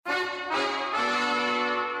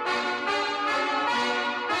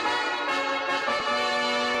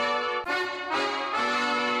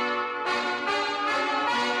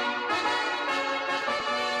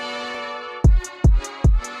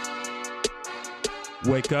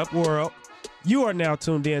Wake up, world. You are now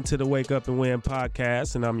tuned in to the Wake Up and Win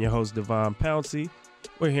podcast, and I'm your host, Devon Pouncey.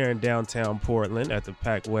 We're here in downtown Portland at the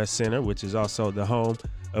Pac West Center, which is also the home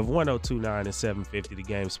of 102.9 and 750, the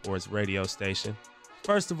Game Sports radio station.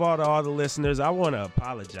 First of all, to all the listeners, I want to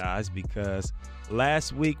apologize because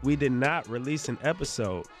last week we did not release an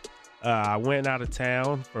episode. I went out of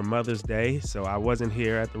town for Mother's Day, so I wasn't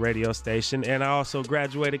here at the radio station, and I also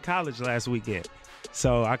graduated college last weekend.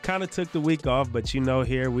 So I kind of took the week off, but you know,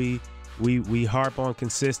 here we harp on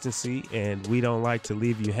consistency, and we don't like to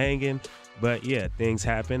leave you hanging. But yeah, things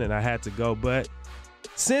happen, and I had to go. But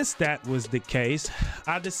since that was the case,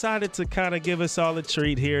 I decided to kind of give us all a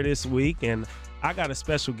treat here this week, and I got a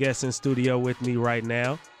special guest in studio with me right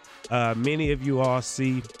now. Many of you all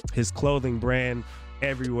see his clothing brand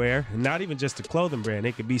everywhere, not even just a clothing brand.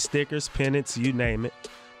 It could be stickers, pennants, you name it.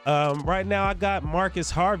 Right now, I got Marcus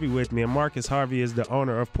Harvey with me, and Marcus Harvey is the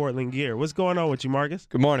owner of Portland Gear. What's going on with you, Marcus?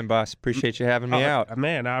 Good morning, boss. Appreciate you having me out.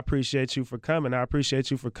 Man, I appreciate you for coming.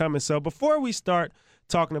 So before we start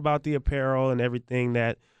talking about the apparel and everything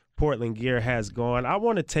that Portland Gear has going, I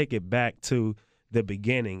want to take it back to the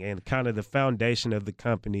beginning and kind of the foundation of the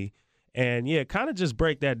company, and yeah, kind of just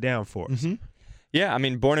break that down for us. Mm-hmm. Yeah, I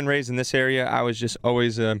mean, born and raised in this area, I was just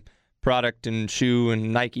always a product and shoe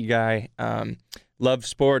and Nike guy. Loved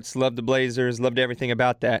sports, loved the Blazers, loved everything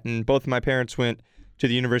about that. And both of my parents went to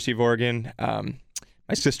the University of Oregon.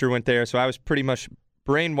 My sister went there, so I was pretty much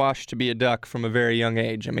brainwashed to be a Duck from a very young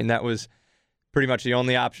age. I mean, that was pretty much the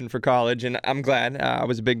only option for college, and I'm glad. I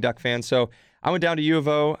was a big Duck fan. So I went down to U of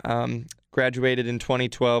O, graduated in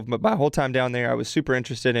 2012. But my whole time down there, I was super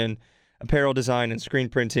interested in apparel design and screen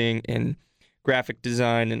printing and graphic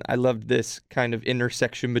design, and I loved this kind of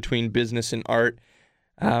intersection between business and art.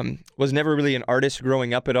 Was never really an artist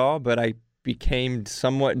growing up at all, but I became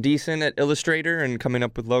somewhat decent at Illustrator and coming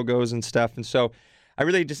up with logos and stuff. And so I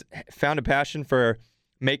really just found a passion for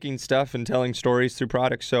making stuff and telling stories through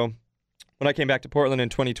products. So when I came back to Portland in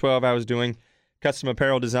 2012, I was doing custom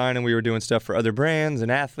apparel design, and we were doing stuff for other brands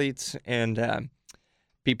and athletes. And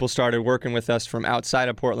people started working with us from outside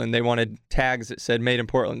of Portland. They wanted tags that said Made in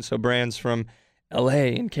Portland. So brands from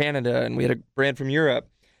LA and Canada, and we had a brand from Europe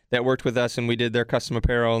that worked with us, and we did their custom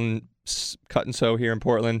apparel and cut and sew here in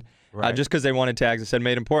Portland, right. Just because they wanted tags that said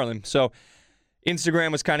Made in Portland. So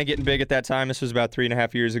Instagram was kind of getting big at that time. This was about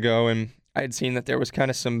 3.5 years ago, and I had seen that there was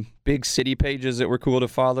kind of some big city pages that were cool to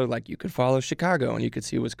follow. Like you could follow Chicago, and you could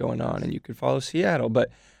see what's going on, and you could follow Seattle, but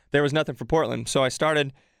there was nothing for Portland. So I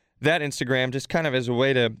started that Instagram just kind of as a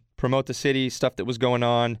way to promote the city, stuff that was going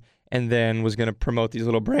on, and then was going to promote these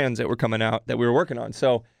little brands that were coming out that we were working on.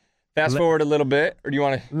 So fast forward a little bit, or do you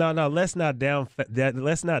want to? No. Let's not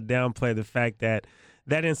downplay the fact that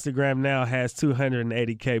Instagram now has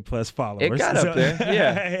 280K plus followers. It got up there,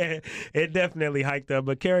 yeah. It definitely hiked up,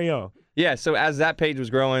 but carry on. Yeah, so as that page was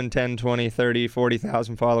growing, 10, 20, 30,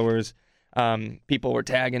 40,000 followers, people were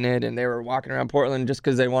tagging it, and they were walking around Portland just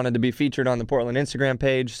because they wanted to be featured on the Portland Instagram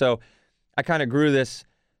page. So I kind of grew this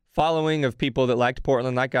following of people that liked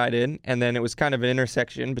Portland like I did, and then it was kind of an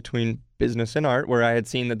intersection between business and art, where I had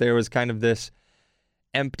seen that there was kind of this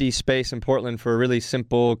empty space in Portland for a really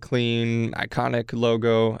simple, clean, iconic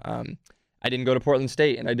logo. I didn't go to Portland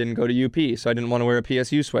State, and I didn't go to UP, so I didn't want to wear a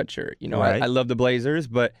PSU sweatshirt. You know, right. I love the Blazers,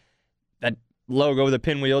 but that logo, the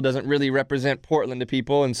pinwheel, doesn't really represent Portland to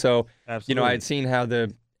people, and so Absolutely. You know, I had seen how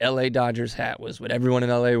the LA Dodgers hat was what everyone in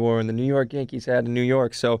LA wore, and the New York Yankees hat in New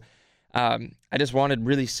York. So I just wanted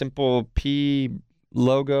really simple P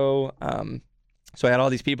logo. So I had all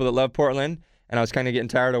these people that love Portland, and I was kind of getting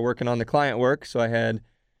tired of working on the client work. So I had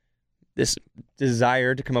this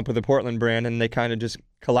desire to come up with a Portland brand, and they kind of just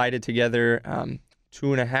collided together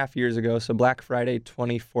 2.5 years ago. So Black Friday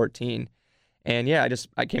 2014. And yeah,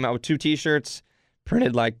 I came out with 2 T-shirts,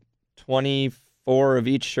 printed like 24 of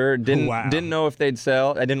each shirt. Didn't know if they'd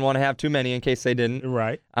sell. I didn't want to have too many in case they didn't.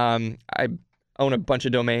 Right. I own a bunch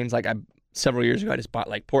of domains. Like several years ago, I just bought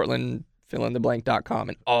like portlandfillintheblank.com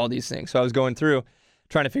and all these things. So I was going through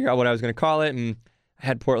trying to figure out what I was going to call it, and I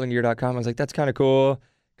had portlandgear.com. I was like, that's kind of cool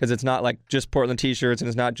because it's not like just Portland t-shirts and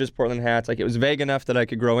it's not just Portland hats. Like it was vague enough that I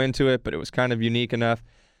could grow into it, but it was kind of unique enough.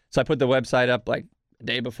 So I put the website up like a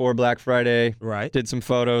day before Black Friday. Right. Did some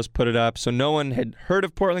photos, put it up. So no one had heard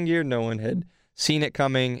of Portland Gear. No one had seen it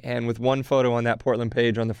coming. And with one photo on that Portland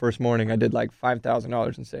page on the first morning, I did like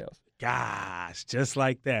 $5,000 in sales. Gosh, just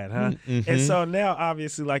like that, huh? Mm-hmm. And so now,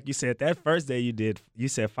 obviously, like you said, that first day you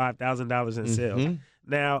said $5,000 in sales. Mm-hmm.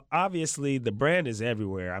 Now, obviously, the brand is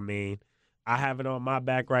everywhere. I mean, I have it on my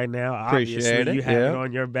back right now. Appreciate Obviously, it. you have it Yeah.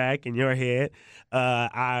 on your back and your head.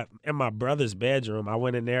 I in my brother's bedroom. I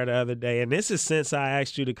went in there the other day, and this is since I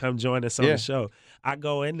asked you to come join us on Yeah. the show. I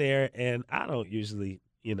go in there, and I don't usually,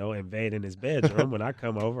 invade in his bedroom. When I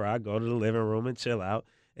come over, I go to the living room and chill out.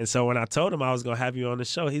 And so when I told him I was gonna have you on the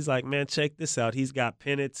show, he's like, "Man, check this out." He's got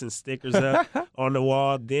pennants and stickers up on the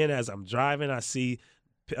wall. Then as I'm driving, I see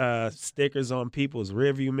stickers on people's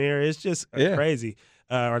rearview mirror. It's just Yeah. crazy.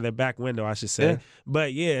 Or their back window, I should say. Yeah.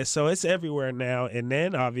 But yeah, so it's everywhere now. And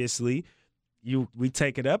then obviously, we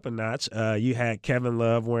take it up a notch. You had Kevin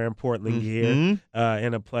Love wearing Portland gear Mhm.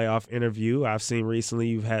 in a playoff interview. I've seen recently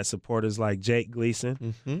you've had supporters like Jake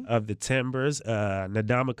Gleason Mhm. of the Timbers.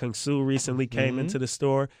 Ndamukong Kungsu recently came Mhm. into the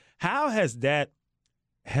store. How has that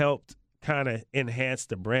helped kind of enhance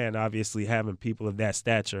the brand? Obviously, having people of that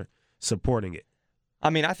stature supporting it. I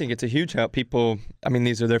mean, I think it's a huge help. People, I mean,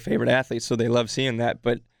 these are their favorite athletes, so they love seeing that.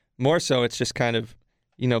 But more so, it's just kind of,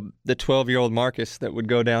 the 12-year-old Marcus that would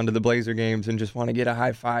go down to the Blazer games and just want to get a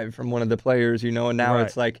high five from one of the players, and now Right.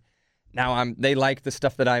 it's like, they like the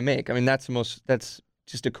stuff that I make. I mean, that's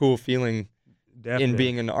just a cool feeling Definitely. in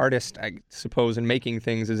being an artist, I suppose, and making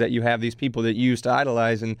things, is that you have these people that you used to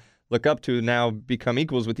idolize and look up to now become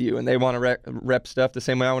equals with you, and they want to rep stuff the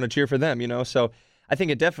same way I want to cheer for them, So I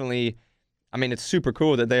think it definitely, it's super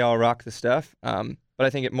cool that they all rock the stuff, but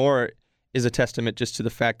I think it more is a testament just to the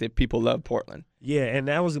fact that people love Portland. Yeah, and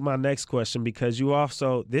that was my next question, because you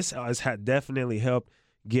also, this has definitely helped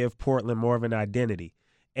give Portland more of an identity.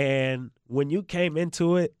 And when you came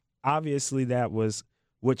into it, obviously that was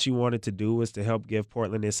what you wanted to do, was to help give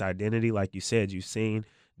Portland this identity. Like you said, you've seen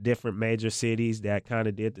different major cities that kind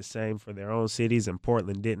of did the same for their own cities, and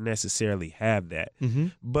Portland didn't necessarily have that. Mm-hmm.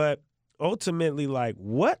 But ultimately, like,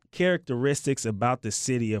 what characteristics about the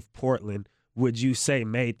city of Portland would you say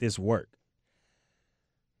made this work?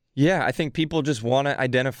 Yeah, I think people just want to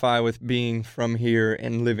identify with being from here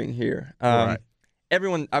and living here. Right.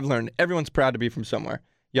 I've learned, everyone's proud to be from somewhere.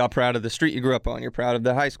 Y'all proud of the street you grew up on. You're proud of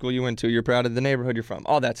the high school you went to. You're proud of the neighborhood you're from.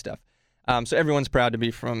 All that stuff. So everyone's proud to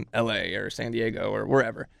be from LA or San Diego or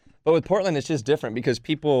wherever. But with Portland, it's just different because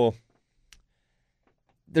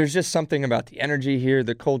there's just something about the energy here,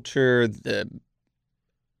 the culture, the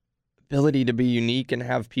ability to be unique and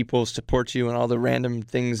have people support you in all the random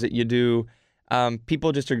things that you do.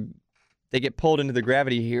 People just they get pulled into the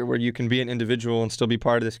gravity here where you can be an individual and still be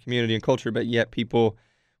part of this community and culture, but yet people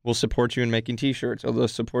will support you in making T-shirts, or they'll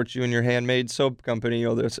support you in your handmade soap company,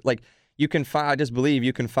 or I just believe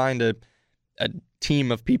you can find a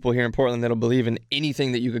team of people here in Portland that'll believe in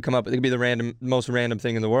anything that you could come up with. It could be the most random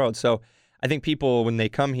thing in the world. So I think people, when they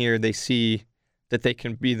come here, they see that they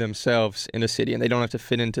can be themselves in a city and they don't have to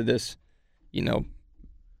fit into this,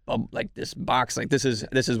 like this box. Like this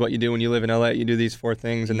is what you do when you live in LA. You do these 4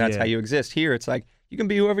 things and that's Yeah. how you exist. Here, it's like you can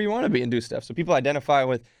be whoever you want to be and do stuff. So people identify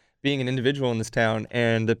with being an individual in this town,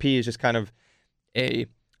 and the P is just kind of a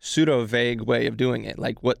pseudo-vague way of doing it.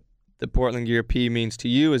 Like what the Portland Gear P means to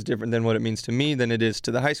you is different than what it means to me, than it is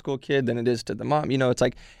to the high school kid, than it is to the mom. It's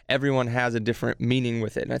like everyone has a different meaning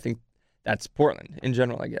with it, and I think that's Portland in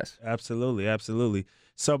general, I guess. Absolutely, absolutely.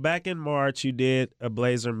 So back in March, you did a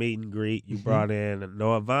Blazer meet and greet. You brought in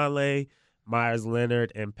Noah Vonleh, Myers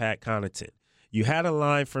Leonard, and Pat Connaughton. You had a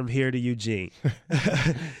line from here to Eugene.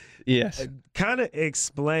 Yes. Kind of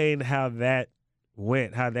explain how that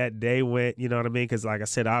went, how that day went, you know what I mean? Because like I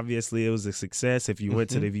said, obviously it was a success. If you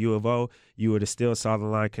went to the U of O, you would have still saw the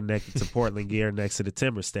line connected to Portland Gear next to the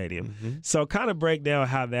Timber Stadium. So kind of break down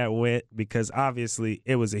how that went, because obviously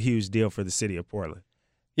it was a huge deal for the city of Portland.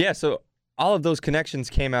 Yeah, so all of those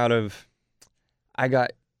connections came out of,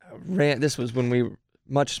 this was when we were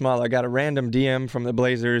much smaller. I got a random DM from the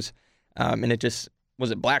Blazers, and it just was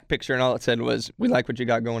a black picture, and all it said was, "We like what you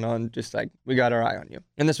got going on, just like we got our eye on you."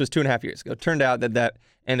 And this was 2.5 years ago. Turned out that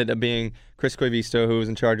ended up being Chris Coivisto, who was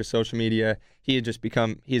in charge of social media. He's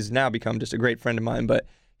now become just a great friend of mine, but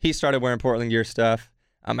he started wearing Portland Gear stuff.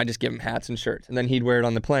 I just give him hats and shirts, and then he'd wear it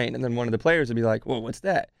on the plane, and then one of the players would be like, "Whoa, what's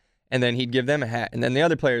that?" And then he'd give them a hat, and then the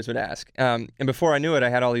other players would ask. And before I knew it, I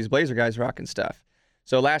had all these Blazer guys rocking stuff.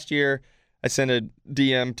 So last year, I sent a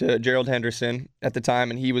DM to Gerald Henderson at the time,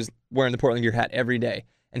 and he was wearing the Portland Gear hat every day.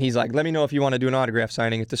 And he's like, "Let me know if you want to do an autograph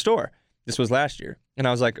signing at the store." This was last year. And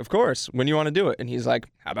I was like, "Of course. When do you want to do it?" And he's like,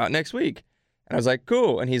 "How about next week?" And I was like,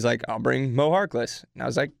 "Cool." And he's like, "I'll bring Mo Harkless." And I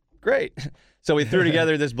was like, "Great." So we threw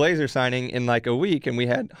together this Blazer signing in like a week, and we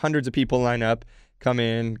had hundreds of people line up, come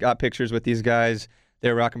in, got pictures with these guys. They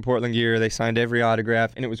were rocking Portland Gear. They signed every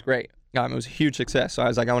autograph, and it was great. It was a huge success. So I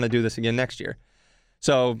was like, I want to do this again next year.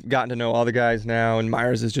 So gotten to know all the guys now, and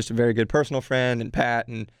Myers is just a very good personal friend, and Pat.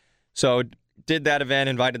 And so did that event,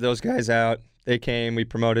 invited those guys out. They came, we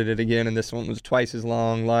promoted it again, and this one was twice as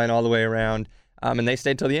long, line all the way around. And they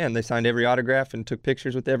stayed till the end. They signed every autograph and took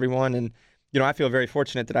pictures with everyone. And, I feel very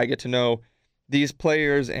fortunate that I get to know these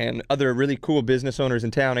players and other really cool business owners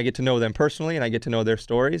in town. I get to know them personally, and I get to know their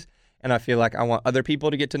stories. And I feel like I want other people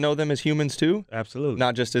to get to know them as humans too. Absolutely.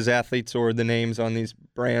 Not just as athletes or the names on these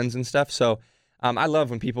brands and stuff. So I love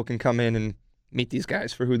when people can come in and meet these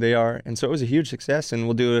guys for who they are. And so it was a huge success. And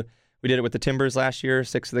we did it with the Timbers last year.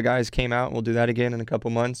 6 of the guys came out. We'll do that again in a couple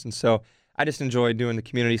months. And so I just enjoy doing the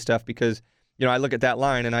community stuff because, I look at that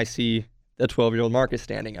line and I see the 12-year-old Marcus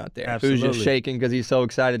standing out there. Absolutely. Who's just shaking because he's so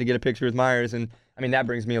excited to get a picture with Myers. And, that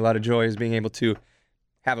brings me a lot of joy is being able to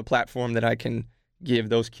have a platform that I can give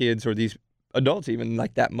those kids or these adults even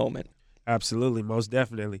like that moment. Absolutely, most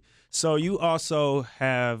definitely. So you also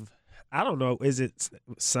have, I don't know, is it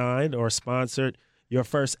signed or sponsored your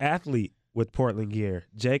first athlete with Portland gear?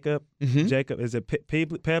 Jacob? Mm-hmm. Jacob, is it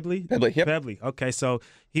Pebley? Pebley, yep. Pebley. Okay, so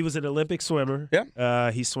he was an Olympic swimmer.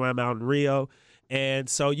 Yeah. He swam out in Rio. And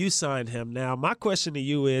so you signed him. Now, my question to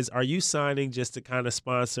you is, are you signing just to kind of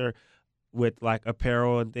sponsor with like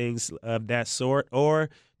apparel and things of that sort? Or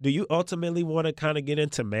do you ultimately want to kind of get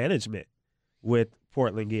into management with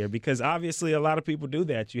Portland gear? Because obviously a lot of people do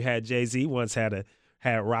that. You had Jay-Z once had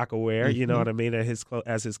Rockaware, mm-hmm. you know what I mean,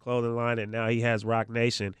 as his clothing line, and now he has Rock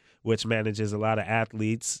Nation, which manages a lot of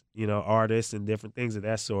athletes, artists and different things of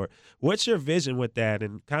that sort. What's your vision with that?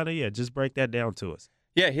 And kind of, just break that down to us.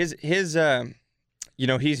 Yeah, his he's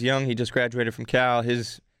young. He just graduated from Cal.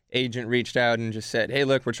 His agent reached out and just said, hey,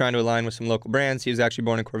 look, we're trying to align with some local brands. He was actually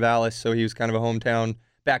born in Corvallis, so he was kind of a hometown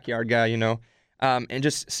backyard guy, and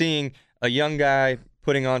just seeing a young guy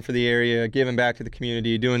putting on for the area, giving back to the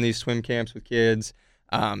community, doing these swim camps with kids,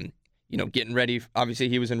 getting ready. Obviously,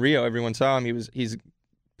 he was in Rio. Everyone saw him. He's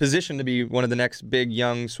positioned to be one of the next big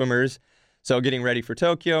young swimmers, so getting ready for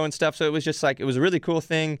Tokyo and stuff. So it was just like, it was a really cool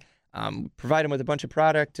thing. Provide him with a bunch of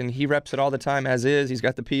product, and he reps it all the time as is. He's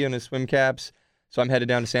got the P in his swim caps. So I'm headed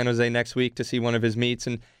down to San Jose next week to see one of his meets.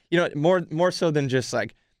 And, more so than just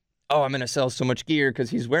like, oh, I'm going to sell so much gear because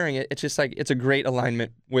he's wearing it. It's just like, it's a great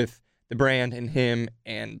alignment with the brand and him.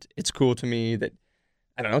 And it's cool to me that,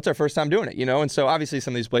 I don't know, it's our first time doing it, And so obviously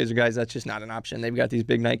some of these Blazer guys, that's just not an option. They've got these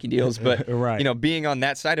big Nike deals. But, right. Being on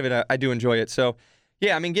that side of it, I do enjoy it. So,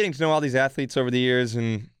 yeah, getting to know all these athletes over the years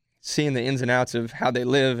and seeing the ins and outs of how they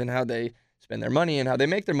live and how they spend their money and how they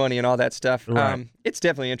make their money and all that stuff. Right. It's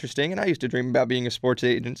definitely interesting. And I used to dream about being a sports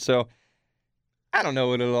agent. So I don't know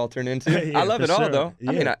what it'll all turn into. Yeah, I love it all, sure. though.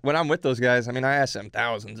 Yeah. When I'm with those guys, I ask them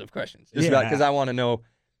thousands of questions just because I want to know,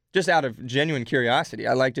 just out of genuine curiosity.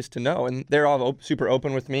 I like just to know. And they're all super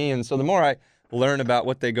open with me. And so the more I learn about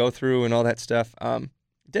what they go through and all that stuff,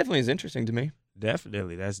 definitely is interesting to me.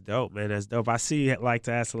 Definitely. That's dope, man. That's dope. I see you like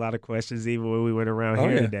to ask a lot of questions even when we went around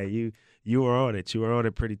here today. You were on it. You were on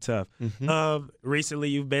it pretty tough. Mm-hmm. Recently,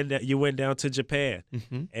 you went down to Japan,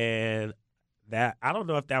 mm-hmm. and that, I don't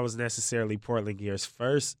know if that was necessarily Portland Gear's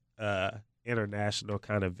first international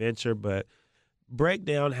kind of venture, but break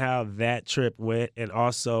down how that trip went and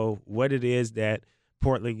also what it is that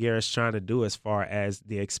Portland Gear is trying to do as far as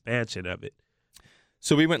the expansion of it.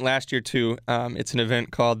 So we went last year too. It's an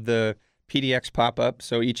event called the PDX Pop-Up.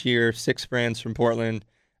 So each year, 6 brands from Portland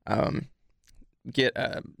get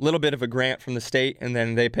a little bit of a grant from the state, and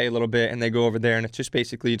then they pay a little bit, and they go over there, and it's just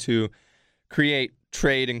basically to create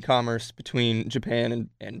trade and commerce between Japan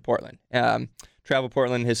and Portland. Travel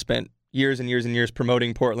Portland has spent years and years and years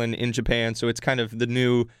promoting Portland in Japan, so it's kind of the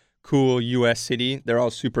new cool U.S. city. They're all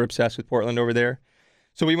super obsessed with Portland over there.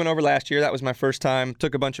 So we went over last year. That was my first time.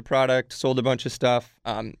 Took a bunch of product, sold a bunch of stuff.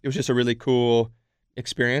 It was just a really cool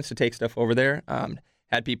experience to take stuff over there.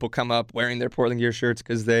 Had people come up wearing their Portland Gear shirts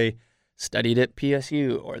because they studied at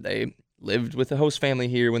PSU or they lived with a host family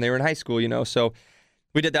here when they were in high school, So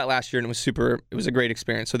we did that last year, and it was a great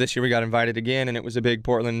experience. So this year we got invited again, and it was a big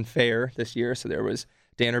Portland fair this year. So there was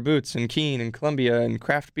Danner Boots and Keen and Columbia and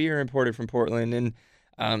craft beer imported from Portland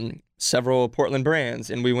and several Portland brands.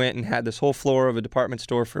 And we went and had this whole floor of a department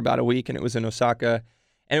store for about a week, and it was in Osaka.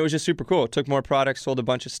 And it was just super cool. Took more products, sold a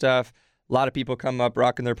bunch of stuff. A lot of people come up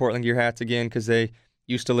rocking their Portland Gear hats again because they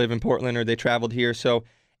used to live in Portland or they traveled here. So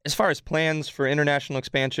as far as plans for international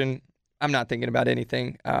expansion, I'm not thinking about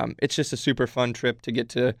anything. It's just a super fun trip to get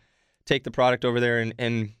to take the product over there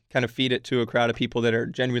and kind of feed it to a crowd of people that are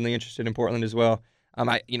genuinely interested in Portland as well. I'm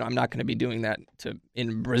not going to be doing that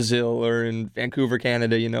in Brazil or in Vancouver,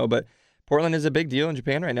 Canada, but Portland is a big deal in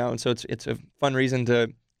Japan right now, and so it's a fun reason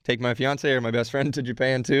to take my fiance or my best friend to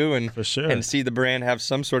Japan too, and for sure, and see the brand have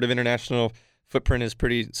some sort of international footprint is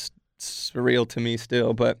pretty surreal to me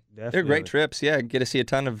still. But Definitely. they're great trips. Yeah, get to see a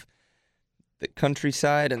ton of the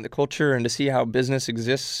countryside and the culture and to see how business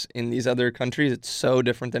exists in these other countries. It's so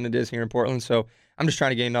different than it is here in Portland. So I'm just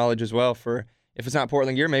trying to gain knowledge as well for if it's not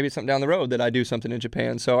Portland gear, maybe it's something down the road that I do something in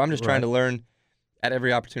Japan. So I'm just trying to learn at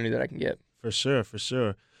every opportunity that I can get. For sure, for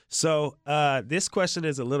sure. So this question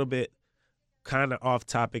is a little bit kind of off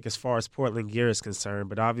topic as far as Portland gear is concerned,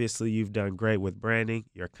 but obviously you've done great with branding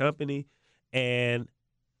your company, and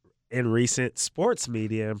in recent sports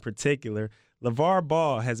media in particular, LeVar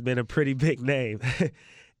Ball has been a pretty big name.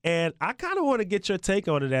 And I kind of want to get your take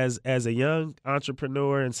on it as a young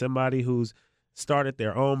entrepreneur and somebody who's started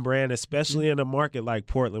their own brand, especially in a market like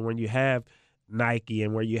Portland when you have Nike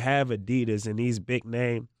and where you have Adidas and these big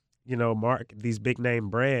name, these big name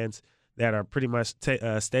brands that are pretty much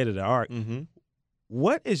state of the art. Mm-hmm.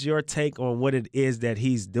 What is your take on what it is that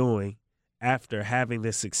he's doing after having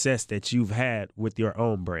the success that you've had with your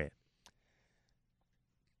own brand?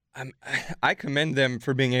 I commend them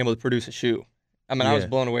for being able to produce a shoe. I mean, I was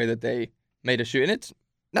blown away that they made a shoe, and it's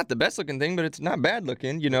not the best looking thing, but it's not bad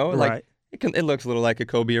looking. Like it looks a little like a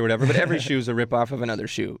Kobe or whatever. But every shoe is a ripoff of another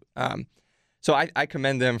shoe. So I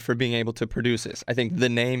commend them for being able to produce this. I think the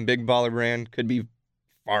name Big Baller Brand could be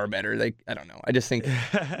far better. I don't know. I just think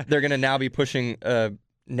they're gonna now be pushing a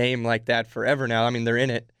name like that forever now. I mean, they're in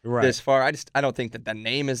it this far. I don't think that the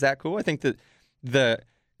name is that cool. I think that the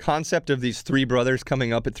concept of these three brothers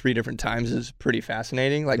coming up at three different times is pretty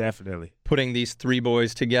fascinating. Like, definitely putting these three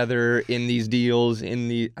boys together in these deals. I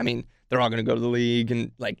mean, they're all going to go to the league,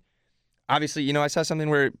 and like, obviously, I saw something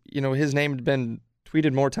where his name had been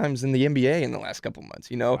tweeted more times than the NBA in the last couple months.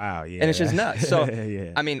 Wow, yeah, and it's just nuts. So,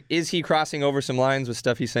 I mean, is he crossing over some lines with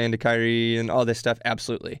stuff he's saying to Kyrie and all this stuff?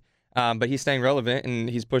 Absolutely. But he's staying relevant, and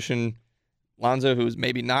he's pushing Lonzo, who's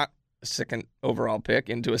maybe not a second overall pick,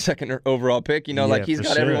 into a second overall pick. Like he's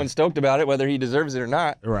got everyone stoked about it, whether he deserves it or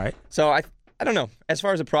not. Right. So I don't know. As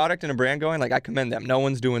far as a product and a brand going, like, I commend them. No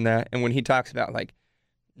one's doing that. And when he talks about, like,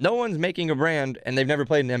 no one's making a brand and they've never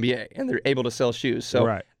played in the NBA and they're able to sell shoes. So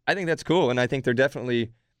I think that's cool. And I think they're definitely,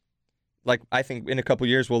 like, I think in a couple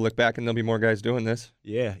years we'll look back and there'll be more guys doing this.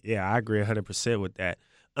 Yeah, I agree 100% with that.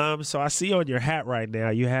 So I see on your hat right now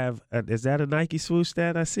you have is that a Nike swoosh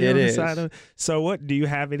that I see on the side of it? So what, do you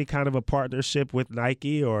have any kind of a partnership with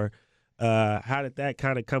Nike, or how did that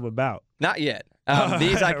kind of come about? Not yet.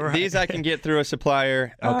 These I can get through a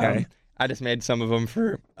supplier. Okay. I just made some of them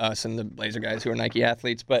for us and the Blazer guys who are Nike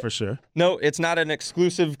athletes. But for sure. No, it's not an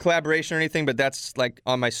exclusive collaboration or anything, but that's like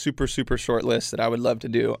on my super, super short list that I would love to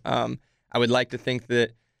do. I would like to think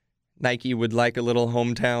that Nike would like a little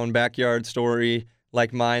hometown backyard story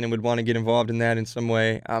like mine and would want to get involved in that in some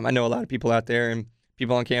way. I know a lot of people out there and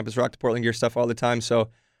people on campus rock the Portland gear stuff all the time, so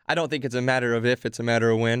I don't think it's a matter of if, it's a matter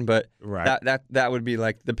of when, but that would be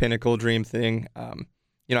like the pinnacle dream thing.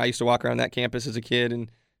 I used to walk around that campus as a kid and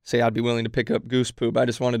say I'd be willing to pick up goose poop. I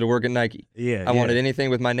just wanted to work at Nike. I wanted anything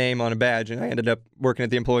with my name on a badge, and I ended up working at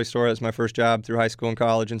the employee store as my first job through high school and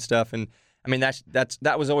college and stuff. And I mean,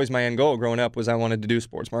 that was always my end goal growing up, was I wanted to do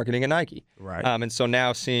sports marketing at Nike. Right. And so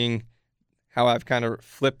now seeing how I've kind of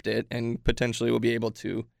flipped it and potentially will be able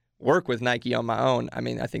to work with Nike on my own, I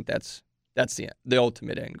mean, I think that's the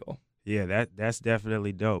ultimate end goal. Yeah, that's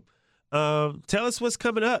definitely dope. Tell us what's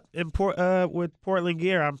coming up in with Portland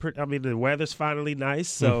gear. I mean, the weather's finally nice,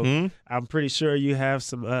 so I'm pretty sure you have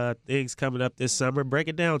some things coming up this summer. Break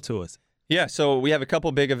it down to us. Yeah, so we have a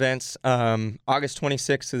couple big events. August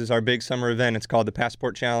 26th is our big summer event. It's called the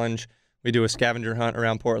Passport Challenge. We do a scavenger hunt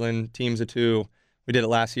around Portland, teams of 2. We did it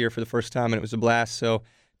last year for the first time, and it was a blast. So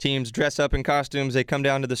teams dress up in costumes. They come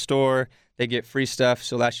down to the store. They get free stuff.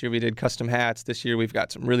 So last year we did custom hats. This year we've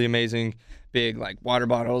got some really amazing big like water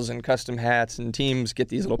bottles and custom hats. And teams get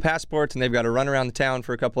these little passports, and they've got to run around the town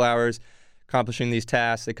for a couple hours accomplishing these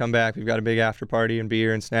tasks. They come back. We've got a big after party and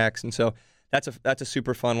beer and snacks. And so that's a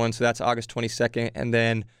super fun one. So that's August 22nd. And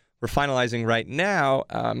then we're finalizing right now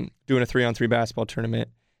doing a 3-on-3 basketball tournament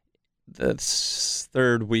the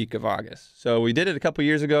third week of August. So we did it a couple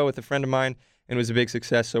years ago with a friend of mine, and it was a big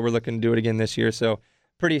success. So we're looking to do it again this year. So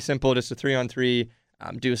pretty simple, just a 3-on-3,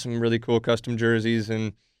 do some really cool custom jerseys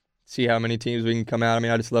and see how many teams we can come out. I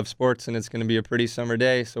mean, I just love sports, and it's going to be a pretty summer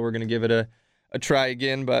day, so we're going to give it a try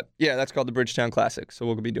again. But yeah, that's called the Bridgetown Classic. So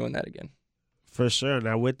we'll be doing that again. For sure.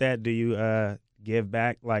 Now with that, do you give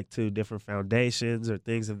back like to different foundations or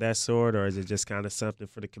things of that sort, or is it just kind of something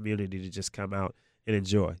for the community to just come out and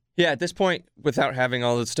enjoy? Yeah, at this point, without having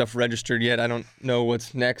all this stuff registered yet, I don't know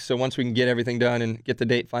what's next. So once we can get everything done and get the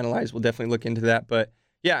date finalized, we'll definitely look into that. But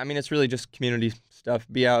yeah, I mean, it's really just community stuff.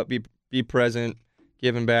 Be out, be present,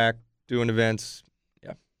 giving back, doing events.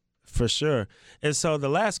 Yeah. For sure. And so the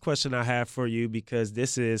last question I have for you, because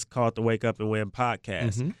this is called the Wake Up and Win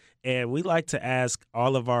podcast, And we like to ask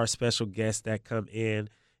all of our special guests that come in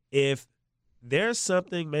if there's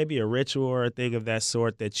something, maybe a ritual or a thing of that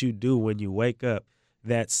sort that you do when you wake up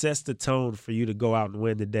that sets the tone for you to go out and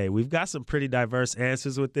win the day. We've got some pretty diverse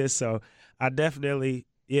answers with this, so I definitely,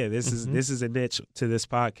 this is a niche to this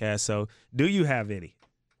podcast. So do you have any?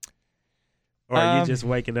 Or are you just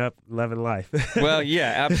waking up, loving life? Well,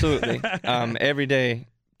 yeah, absolutely. Every day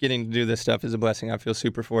getting to do this stuff is a blessing. I feel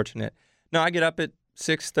super fortunate. No, I get up at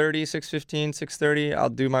 6:30, 6:15, 6:30. I'll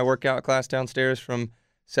do my workout class downstairs from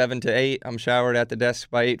 7 to 8. I'm showered at the desk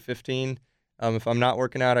by 8:15. If I'm not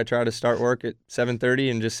working out, I try to start work at 7:30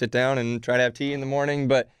 and just sit down and try to have tea in the morning.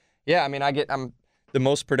 But yeah, I mean, I'm the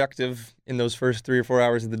most productive in those first 3 or 4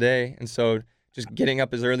 hours of the day. And so just getting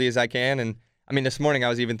up as early as I can. And I mean, this morning I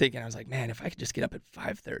was even thinking, I was like, man, if I could just get up at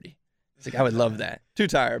 5:30, it's like I would love that. Too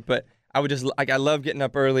tired, but I would just I love getting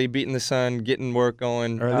up early, beating the sun, getting work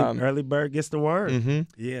going. Early bird gets the worm. Mm-hmm.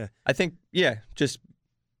 Yeah. I think, just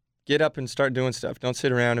get up and start doing stuff. Don't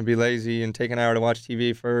sit around and be lazy and take an hour to watch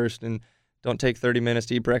TV first, and don't take 30 minutes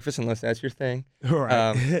to eat breakfast unless that's your thing.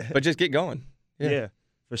 Right. But just get going. Yeah,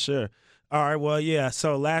 for sure. All right, well, yeah.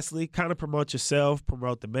 So lastly, kind of promote yourself,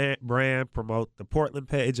 promote the brand, promote the Portland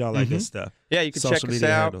page, all that good stuff. Yeah, you can check us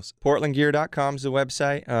out. Handles. PortlandGear.com is the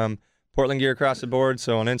website. Portland Gear across the board,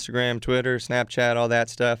 so on Instagram, Twitter, Snapchat, all that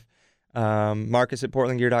stuff. Mark us at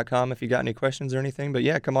PortlandGear.com if you got any questions or anything. But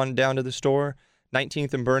yeah, come on down to the store,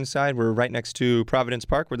 19th and Burnside. We're right next to Providence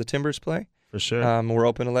Park where the Timbers play. For sure. We're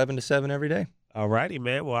open 11 to 7 every day. All righty,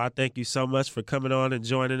 man. Well, I thank you so much for coming on and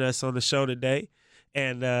joining us on the show today.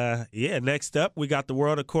 And, next up, we got the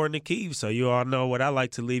world according to Keeve. So you all know what I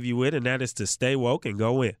like to leave you with, and that is to stay woke and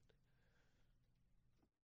go in.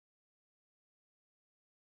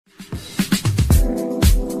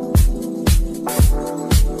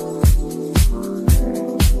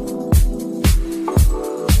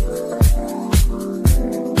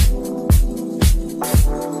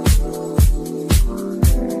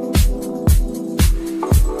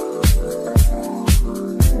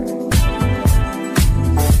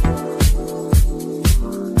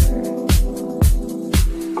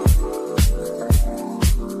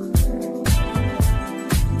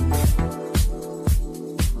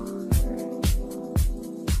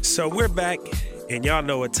 So we're back, and y'all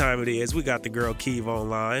know what time it is. We got the girl Keeve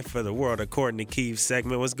online for the World According to Keeve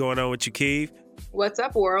segment. What's going on with you, Keeve? What's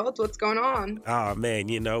up, world? What's going on? Oh, man,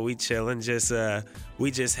 we chilling.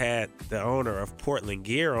 We just had the owner of Portland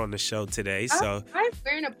Gear on the show today. So I'm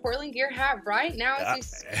wearing a Portland Gear hat right now as we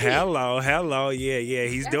speak. Hello. Yeah.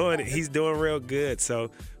 He's doing real good.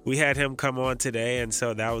 So we had him come on today, and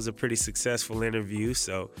so that was a pretty successful interview.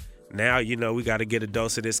 So now, we got to get a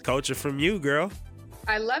dose of this culture from you, girl.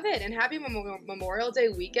 I love it, and happy Memorial Day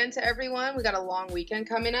weekend to everyone. We got a long weekend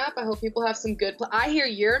coming up. I hope people have some good I hear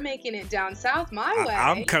you're making it down south my way.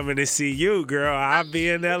 I'm coming to see you, girl. I'll be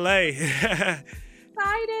in LA. Excited.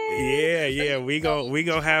 Yeah. We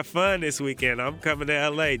gonna have fun this weekend. I'm coming to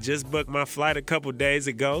LA. Just booked my flight a couple days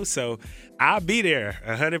ago, so I'll be there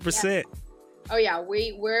 100%. Yeah. Oh, yeah,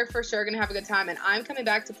 we're for sure going to have a good time, and I'm coming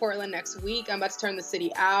back to Portland next week. I'm about to turn the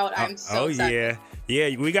city out. I'm so excited.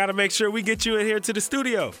 Yeah, we got to make sure we get you in here to the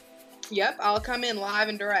studio. Yep, I'll come in live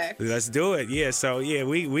and direct. Let's do it. Yeah, so,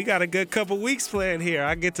 we got a good couple weeks planned here.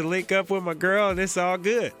 I get to link up with my girl, and it's all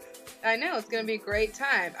good. I know, it's going to be a great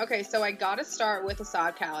time. Okay, so I got to start with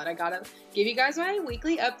Assad Khaled. I got to give you guys my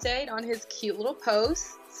weekly update on his cute little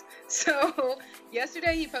posts. So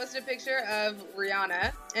yesterday he posted a picture of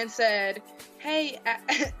Rihanna and said, "Hey,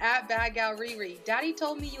 at Bad Gal Riri, Daddy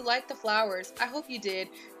told me you liked the flowers. I hope you did.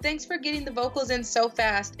 Thanks for getting the vocals in so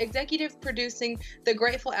fast. Executive producing the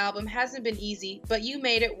Grateful album hasn't been easy, but you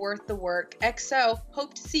made it worth the work. XO,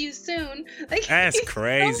 hope to see you soon." That's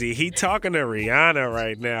crazy. He talking to Rihanna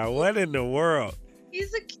right now. What in the world?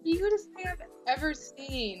 He's the cutest thing I've ever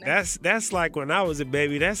seen. That's like when I was a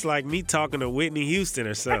baby. That's like me talking to Whitney Houston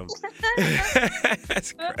or something.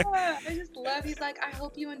 That's crazy. I just love. He's like, "I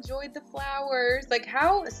hope you enjoyed the flowers." Like,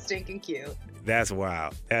 how stinking cute. That's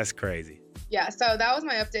wild. That's crazy. Yeah, so that was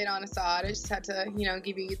my update on Assad. I just had to,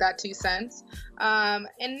 give you that 2 cents.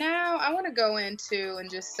 And now I want to go into and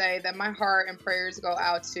just say that my heart and prayers go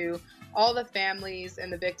out to all the families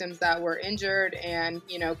and the victims that were injured and,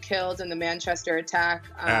 killed in the Manchester attack.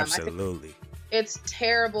 Absolutely. I think it's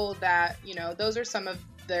terrible that, those are some of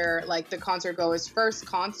their, the concert goers' first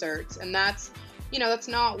concerts. And that's, that's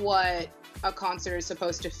not what a concert is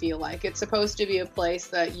supposed to feel like. It's supposed to be a place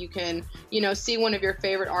that you can, see one of your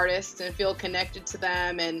favorite artists and feel connected to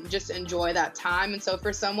them and just enjoy that time. And so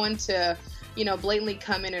for someone to, blatantly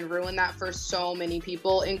come in and ruin that for so many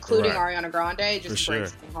people, including Ariana Grande, just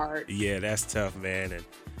breaks my heart. Yeah, that's tough, man. And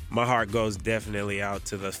my heart goes definitely out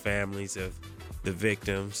to the families of the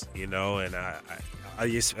victims, and I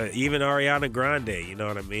just even Ariana Grande, you know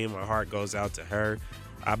what I mean? My heart goes out to her.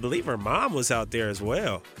 I believe her mom was out there as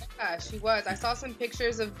well. Yeah, she was. I saw some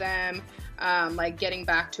pictures of them, like getting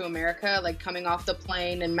back to America, like coming off the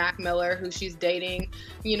plane, and Mac Miller, who she's dating,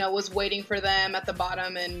 was waiting for them at the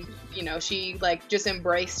bottom, and she like just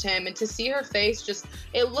embraced him, and to see her face,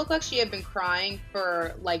 it looked like she had been crying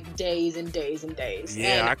for like days and days and days.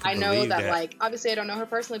 Yeah, and I know believe that like obviously I don't know her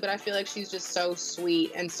personally, but I feel like she's just so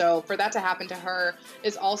sweet, and so for that to happen to her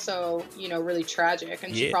is also really tragic,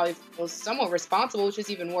 and she probably feels somewhat responsible, which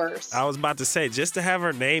is even worse. I was about to say, just to have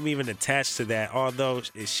her name even attached to that, although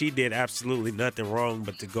she did absolutely nothing wrong,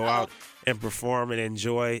 but to go out and perform and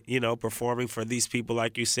enjoy, performing for these people,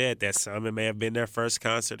 like you said, that some it may have been their first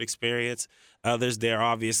concert experience. Others, they're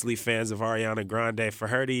obviously fans of Ariana Grande. For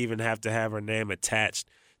her to even have to have her name attached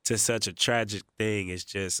to such a tragic thing is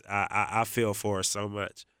just, I feel for her so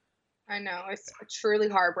much. I know, it's truly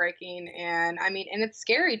heartbreaking, and I mean, and it's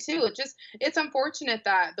scary too. It's unfortunate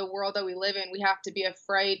that the world that we live in, we have to be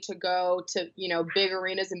afraid to go to, big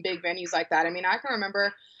arenas and big venues like that. I mean, I can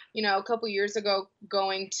remember, a couple years ago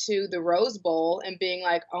going to the Rose Bowl and being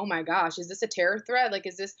like, oh my gosh, is this a terror threat? Like,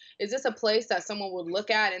 is this a place that someone would look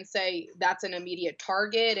at and say that's an immediate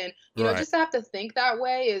target? And, Right. just to have to think that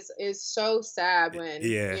way is so sad when,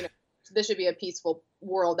 Yeah. this should be a peaceful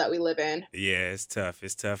world that we live in. Yeah, it's tough.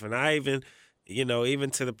 It's tough. And I even, even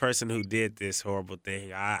to the person who did this horrible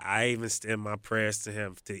thing, I even extend my prayers to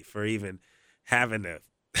him for even having to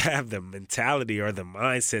have the mentality or the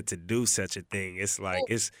mindset to do such a thing. It's like,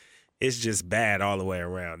 it's just bad all the way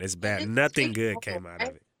around. It's bad. Nothing good came out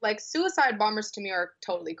of it. Like, suicide bombers to me are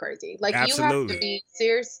totally crazy. Like, you have Absolutely. to be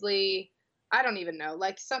seriously, I don't even know.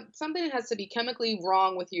 Like, something has to be chemically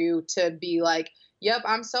wrong with you to be like, yep,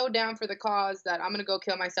 I'm so down for the cause that I'm going to go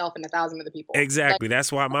kill myself and 1,000 other people. Exactly. Like,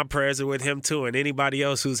 That's why my prayers are with him too, and anybody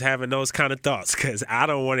else who's having those kind of thoughts, because I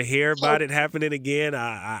don't want to hear about it happening again.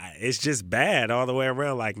 It's just bad all the way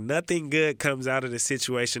around. Like, nothing good comes out of the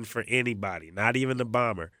situation for anybody, not even the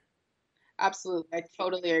bomber. absolutely. I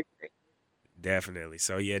totally agree. Definitely.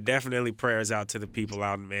 So, yeah, definitely prayers out to the people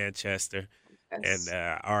out in Manchester. Yes.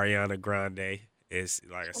 And Ariana Grande is,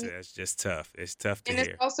 like I said, it's just tough. It's tough to And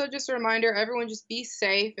hear. it's also just a reminder, everyone just be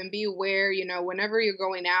safe and be aware, whenever you're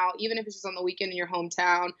going out, even if it's just on the weekend in your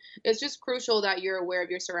hometown, it's just crucial that you're aware of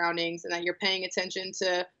your surroundings and that you're paying attention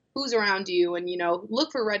to who's around you and,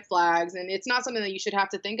 look for red flags. And it's not something that you should have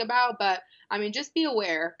to think about, but I mean, just be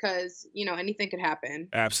aware because, anything could happen.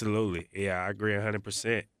 Absolutely. Yeah, I agree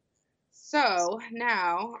 100%. So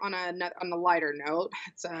now, on a lighter note,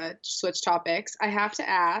 let's switch topics. I have to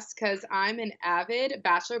ask because I'm an avid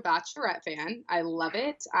Bachelorette fan. I love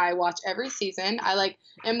it. I watch every season.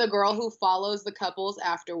 Am the girl who follows the couples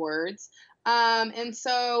afterwards. And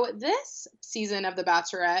so this season of The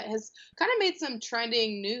Bachelorette has kind of made some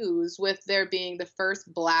trending news with there being the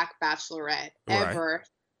first Black Bachelorette ever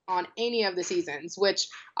on any of the seasons, which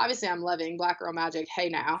obviously I'm loving. Black Girl Magic. Hey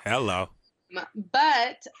now. Hello.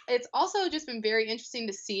 But it's also just been very interesting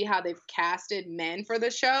to see how they've casted men for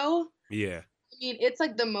the show. Yeah. I mean, it's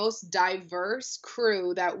like the most diverse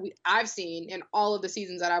crew that I've seen in all of the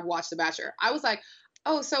seasons that I've watched The Bachelor. I was like,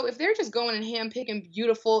 oh, so if they're just going and handpicking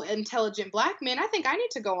beautiful, intelligent Black men, I think I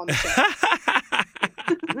need to go on the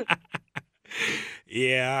show.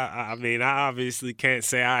 Yeah, I mean, I obviously can't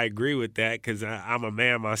say I agree with that because I'm a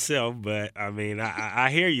man myself, but I mean, I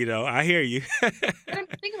hear you, though. I hear you. But I mean,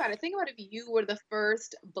 think about it. Think about if you were the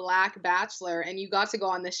first Black Bachelor and you got to go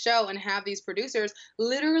on the show and have these producers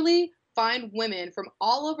literally find women from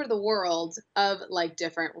all over the world of like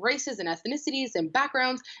different races and ethnicities and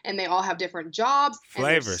backgrounds, and they all have different jobs.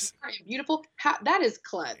 Flavors. And beautiful. That is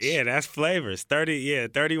clutch. Yeah, that's flavors.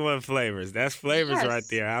 31 flavors. That's flavors right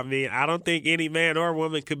there. I mean, I don't think any man or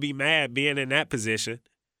woman could be mad being in that position.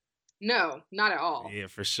 No, not at all. Yeah,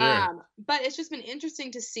 for sure. But it's just been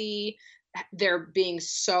interesting to see there being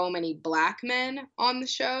so many Black men on the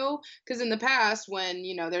show, because in the past when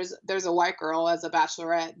there's a white girl as a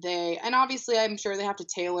bachelorette, and obviously I'm sure they have to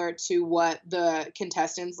tailor it to what the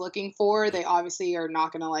contestant's looking for. They obviously are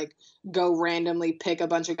not gonna like go randomly pick a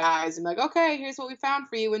bunch of guys and be like, okay, here's what we found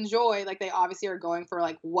for you, enjoy. Like, they obviously are going for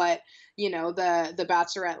like what the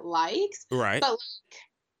bachelorette likes. Right. But like,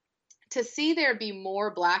 to see there be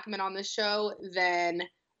more Black men on the show than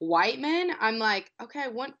white men, I'm like, okay,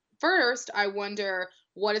 first, I wonder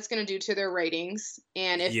what it's going to do to their ratings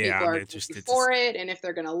and if Yeah, people I'm are interested to for it and if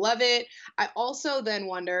they're going to love it. I also then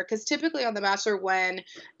wonder, because typically on The Bachelor, when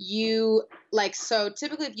you so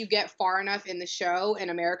typically if you get far enough in the show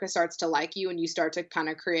and America starts to like you and you start to kind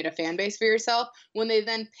of create a fan base for yourself, when they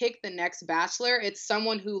then pick the next Bachelor, it's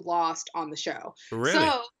someone who lost on the show. really.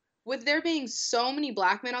 So with there being so many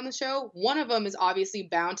black men on the show, one of them is obviously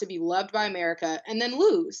bound to be loved by America and then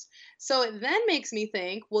lose. So it then makes me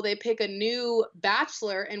think, will they pick a new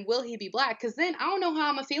bachelor and will he be black? Because then I don't know how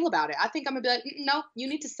I'm going to feel about it. I think I'm going to be like, no, you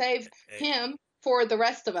need to save him for the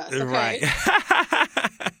rest of us. Okay. Right.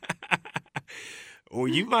 Well,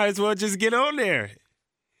 you might as well just get on there.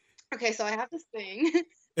 Okay, so I have this thing.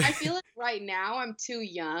 I feel like right now I'm too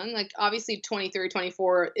young. Like obviously 23,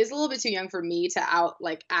 24 is a little bit too young for me to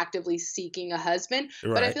actively seeking a husband.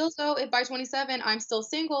 But I Right. feel as though if by 27 I'm still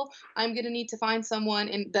single, I'm going to need to find someone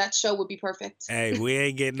and that show would be perfect. Hey, we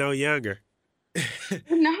ain't getting no younger.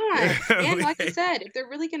 We're not. And like you said, if they're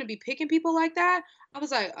really going to be picking people like that, I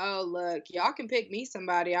was like, oh, look, y'all can pick me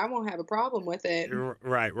somebody. I won't have a problem with it.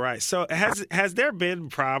 Right. So has there been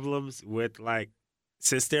problems with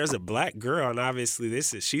since there's a black girl and obviously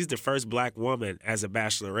she's the first black woman as a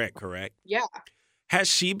bachelorette, correct? Yeah. Has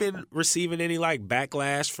she been receiving any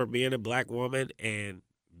backlash for being a black woman and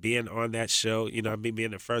being on that show? You know, being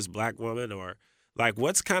the first black woman, or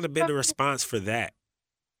what's kind of been the response for that?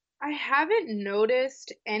 I haven't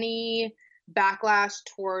noticed any backlash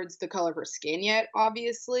towards the color of her skin yet,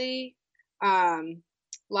 obviously.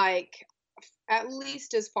 Like at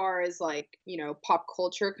least as far as pop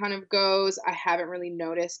culture kind of goes, I haven't really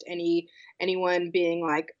noticed anyone being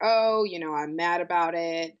like, "Oh, I'm mad about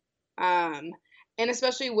it." And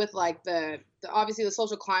especially with the obviously the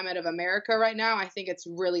social climate of America right now, I think it's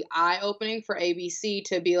really eye-opening for ABC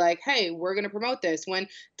to be like, "Hey, we're going to promote this," when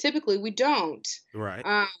typically we don't.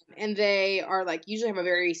 Right. And they are usually have a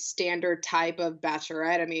very standard type of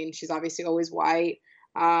bachelorette. I mean, she's obviously always white.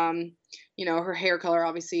 Her hair color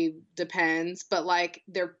obviously depends, but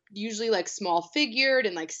they're usually small figured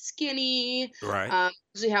and skinny. Right.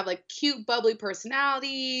 Usually have cute, bubbly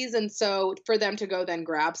personalities, and so for them to go then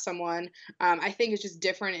grab someone, I think it's just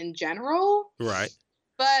different in general. Right.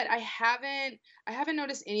 But I haven't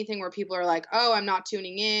noticed anything where people are like, "Oh, I'm not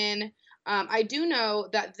tuning in." I do know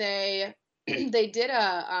that they they did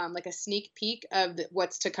a sneak peek of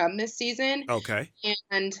what's to come this season. Okay.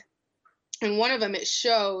 And in one of them, it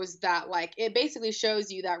shows that it basically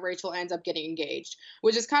shows you that Rachel ends up getting engaged,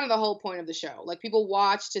 which is kind of the whole point of the show. People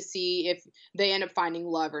watch to see if they end up finding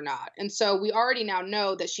love or not. And so we already now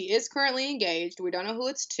know that she is currently engaged. We don't know who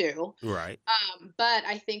it's to. Right. But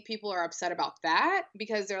I think people are upset about that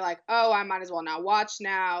because they're like, oh, I might as well not watch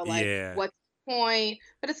now. Yeah. What's the point?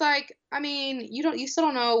 But it's I mean, you still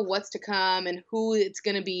don't know what's to come and who it's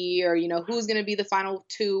going to be, or, who's going to be the final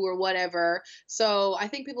two or whatever. So I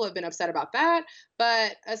think people have been upset about that.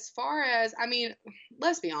 But as far as, I mean,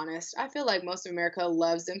 let's be honest, I feel like most of America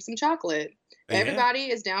loves them some chocolate. Yeah.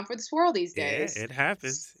 Everybody is down for the swirl these days. Yeah, it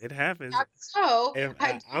happens. It happens. So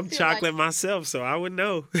I'm chocolate myself, so I would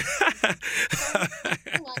know.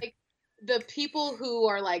 The people who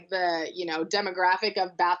are the demographic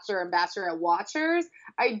of Bachelor and Bachelorette watchers,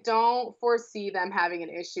 I don't foresee them having an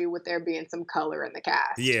issue with there being some color in the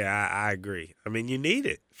cast. Yeah, I agree. I mean, you need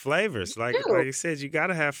it. Flavors. Like you said, you got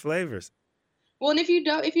to have flavors. Well, and if you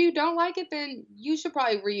don't like it, then you should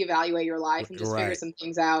probably reevaluate your life and just figure some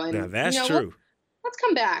things out. And now, that's true. Let's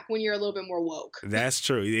come back when you're a little bit more woke. That's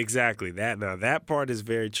true. Exactly. That part is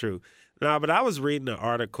very true. No, but I was reading an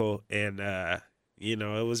article and it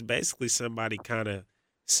was basically somebody kind of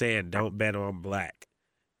saying don't bet on black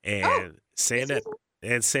and saying that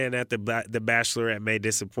the Bachelorette may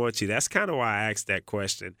disappoint you. That's kind of why I asked that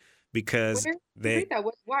question, because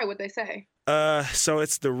why would they say? So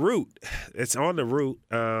it's The Root. It's on The Root.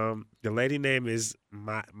 The lady name is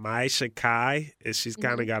Maisha Kai, and she's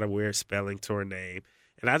kind of got a weird spelling to her name.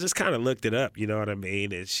 And I just kind of looked it up, you know what I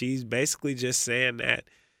mean? And she's basically just saying that,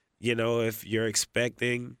 if you're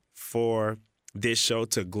expecting for this show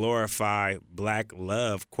to glorify black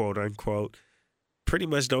love, quote unquote, pretty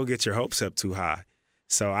much don't get your hopes up too high.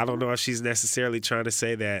 So I don't know if she's necessarily trying to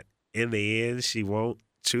say that in the end she won't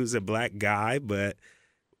choose a black guy, but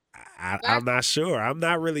I'm not sure. I'm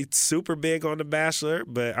not really super big on The Bachelor,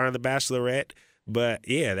 or on The Bachelorette. But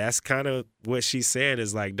yeah, that's kind of what she's saying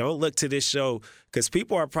is don't look to this show, because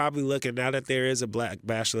people are probably looking, now that there is a black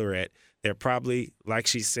Bachelorette, they're probably, like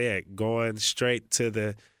she said, going straight to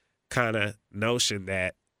the kind of notion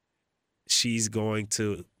that she's going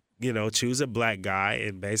to, choose a black guy,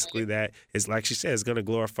 and basically that is, like she said, is going to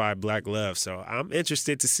glorify black love. So I'm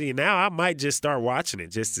interested to see. Now I might just start watching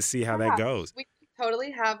it just to see how that goes. We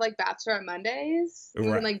totally have like Bachelorette Mondays. We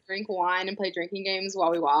Right. can like drink wine and play drinking games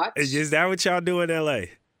while we watch. Is that what y'all do in LA?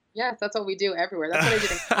 Yes, that's what we do everywhere. That's what I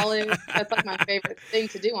did in college. That's like my favorite thing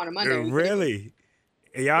to do on a Monday. Really?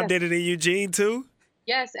 Y'all Yes. did it in Eugene too?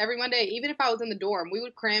 Yes, every Monday. Even if I was in the dorm, we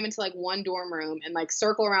would cram into like one dorm room and like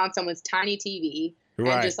circle around someone's tiny TV and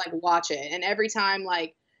Right. just like watch it. And every time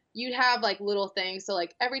like you'd have like little things. So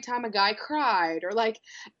like every time a guy cried or like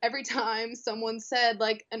every time someone said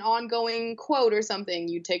like an ongoing quote or something,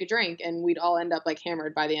 you'd take a drink and we'd all end up like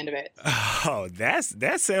hammered by the end of it. Oh, that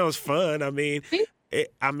sounds fun. I mean,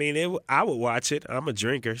 I would watch it. I'm a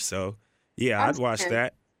drinker, so yeah, I'd watch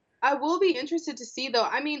that. I will be interested to see, though.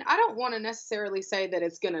 I mean, I don't want to necessarily say that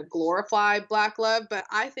it's going to glorify Black love, but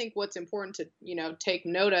I think what's important to, take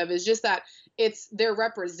note of is just that they're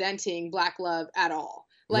representing Black love at all.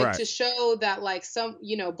 Like Right. to show that like some,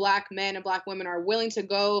 Black men and Black women are willing to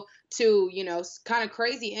go to, kind of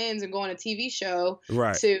crazy ends and go on a TV show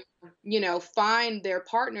Right. to, find their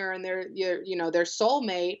partner and their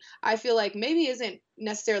soulmate. I feel like maybe isn't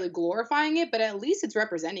necessarily glorifying it, but at least it's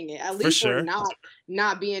representing it. At least sure. we're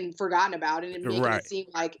not being forgotten about it and making Right. it seem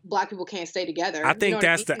like Black people can't stay together. I think You know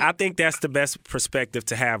what I mean? I think that's the best perspective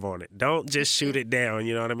to have on it. Don't just shoot it down.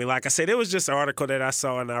 You know what I mean? Like I said, it was just an article that I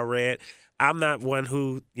saw and I read. I'm not one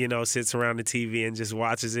who sits around the TV and just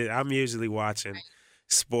watches it. I'm usually watching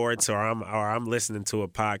sports or I'm listening to a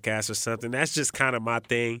podcast or something. That's just kind of my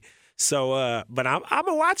thing. So, but I'm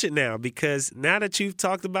gonna watch it now because now that you've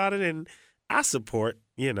talked about it, and I support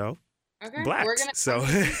Okay, Blacks. we're gonna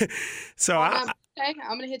so I'm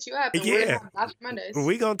gonna hit you up and we're gonna have Bachelor Mondays.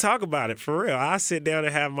 we gonna talk about it for real. I'll sit down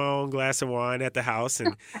and have my own glass of wine at the house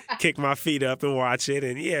and kick my feet up and watch it.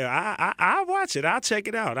 And yeah, I'll watch it. I'll check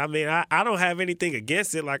it out. I mean, I don't have anything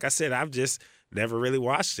against it. Like I said, I've just never really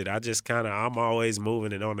watched it. I just I'm always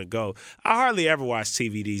moving and on the go. I hardly ever watch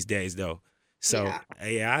TV these days though. So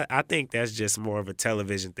yeah, I think that's just more of a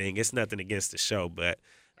television thing. It's nothing against the show, but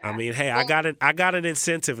I mean, hey, I got an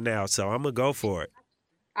incentive now, so I'm gonna go for it.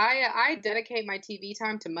 I dedicate my TV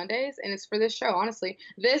time to Mondays, and it's for this show. Honestly,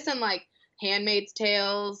 this and like *Handmaid's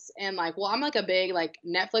Tales* and like, well, I'm like a big like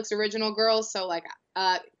Netflix original girl, so like,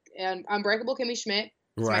 and *Unbreakable Kimmy Schmidt*.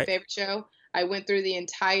 It's my favorite show. I went through the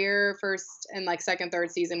entire first and like second,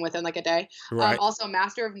 third season within like a day. Right. Also,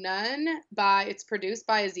 *Master of None* it's produced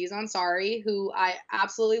by Aziz Ansari, who I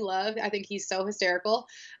absolutely love. I think he's so hysterical.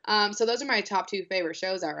 So those are my top 2 favorite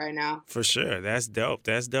shows out right now. For sure. That's dope.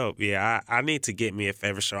 Yeah, I need to get me a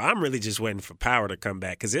favorite show. I'm really just waiting for Power to come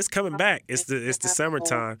back because it's coming back. It's the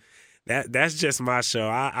summertime. That's just my show.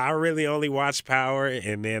 I really only watch Power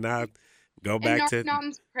and then I go back to.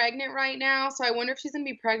 Norton's pregnant right now, so I wonder if she's gonna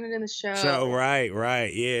be pregnant in the show. So right.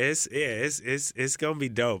 Yeah, it's gonna be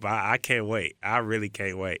dope. I can't wait. I really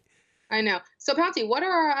can't wait. I know. So Pouncy, what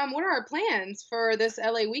are our plans for this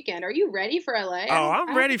LA weekend? Are you ready for LA? Oh,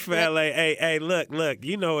 I'm ready for LA. Hey, look,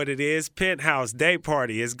 you know what it is. Penthouse Day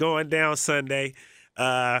Party is going down Sunday.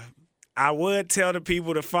 I would tell the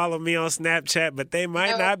people to follow me on Snapchat, but they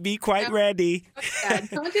might not be quite ready.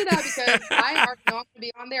 Don't do that because I already know I'm going to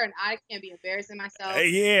be on there and I can't be embarrassing myself.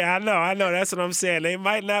 Yeah, I know. That's what I'm saying. They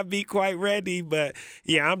might not be quite ready, but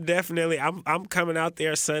yeah, I'm coming out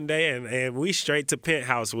there Sunday and we straight to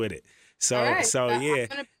Penthouse with it. So yeah. I'm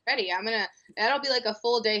gonna be ready. That'll be like a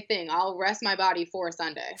full day thing. I'll rest my body for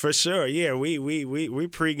Sunday. For sure. Yeah, we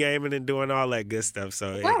pre-gaming and doing all that good stuff.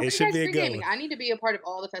 So it should be a good one. I need to be a part of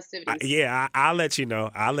all the festivities. I'll let you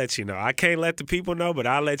know. I can't let the people know, but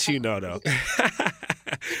I'll let you know though.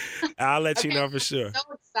 I'll let you know for sure. I'm so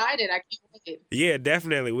excited. I can't wait. Yeah,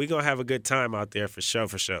 definitely. We're gonna have a good time out there for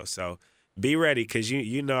sure. So be ready because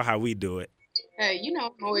you know how we do it. Hey,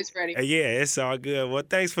 I'm always ready. Yeah, it's all good. Well,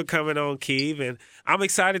 thanks for coming on, Keeve, and I'm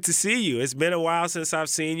excited to see you. It's been a while since I've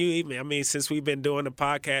seen you. Since we've been doing the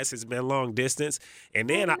podcast, it's been long distance, and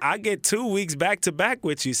then I get 2 weeks back to back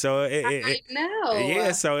with you. So I know.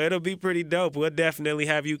 Yeah, so it'll be pretty dope. We'll definitely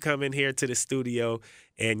have you come in here to the studio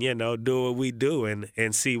and do what we do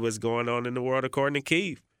and see what's going on in the world according to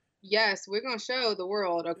Keeve. Yes, we're going to show the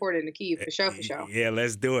world according to Keeve, for sure. Yeah,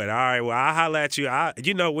 let's do it. All right, well, I'll holler at you.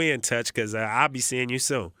 We're in touch because I'll be seeing you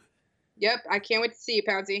soon. Yep, I can't wait to see you,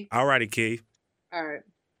 Pouncy. All righty, Keeve. All right.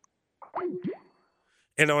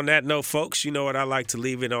 And on that note, folks, you know what I like to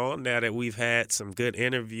leave it on now that we've had some good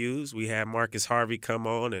interviews. We had Marcus Harvey come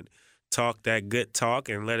on and talk that good talk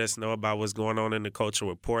and let us know about what's going on in the culture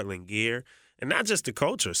with Portland Gear. And not just the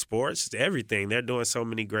culture, sports, everything. They're doing so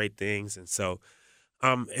many great things. And so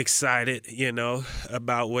I'm excited,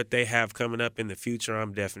 about what they have coming up in the future.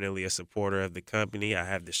 I'm definitely a supporter of the company. I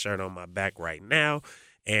have the shirt on my back right now.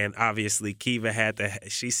 And obviously, Kiva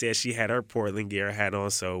she said she had her Portland gear hat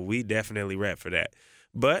on, so we definitely rep for that.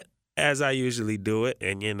 But as I usually do it,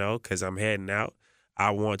 and because I'm heading out,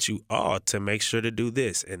 I want you all to make sure to do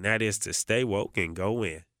this, and that is to stay woke and go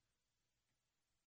in.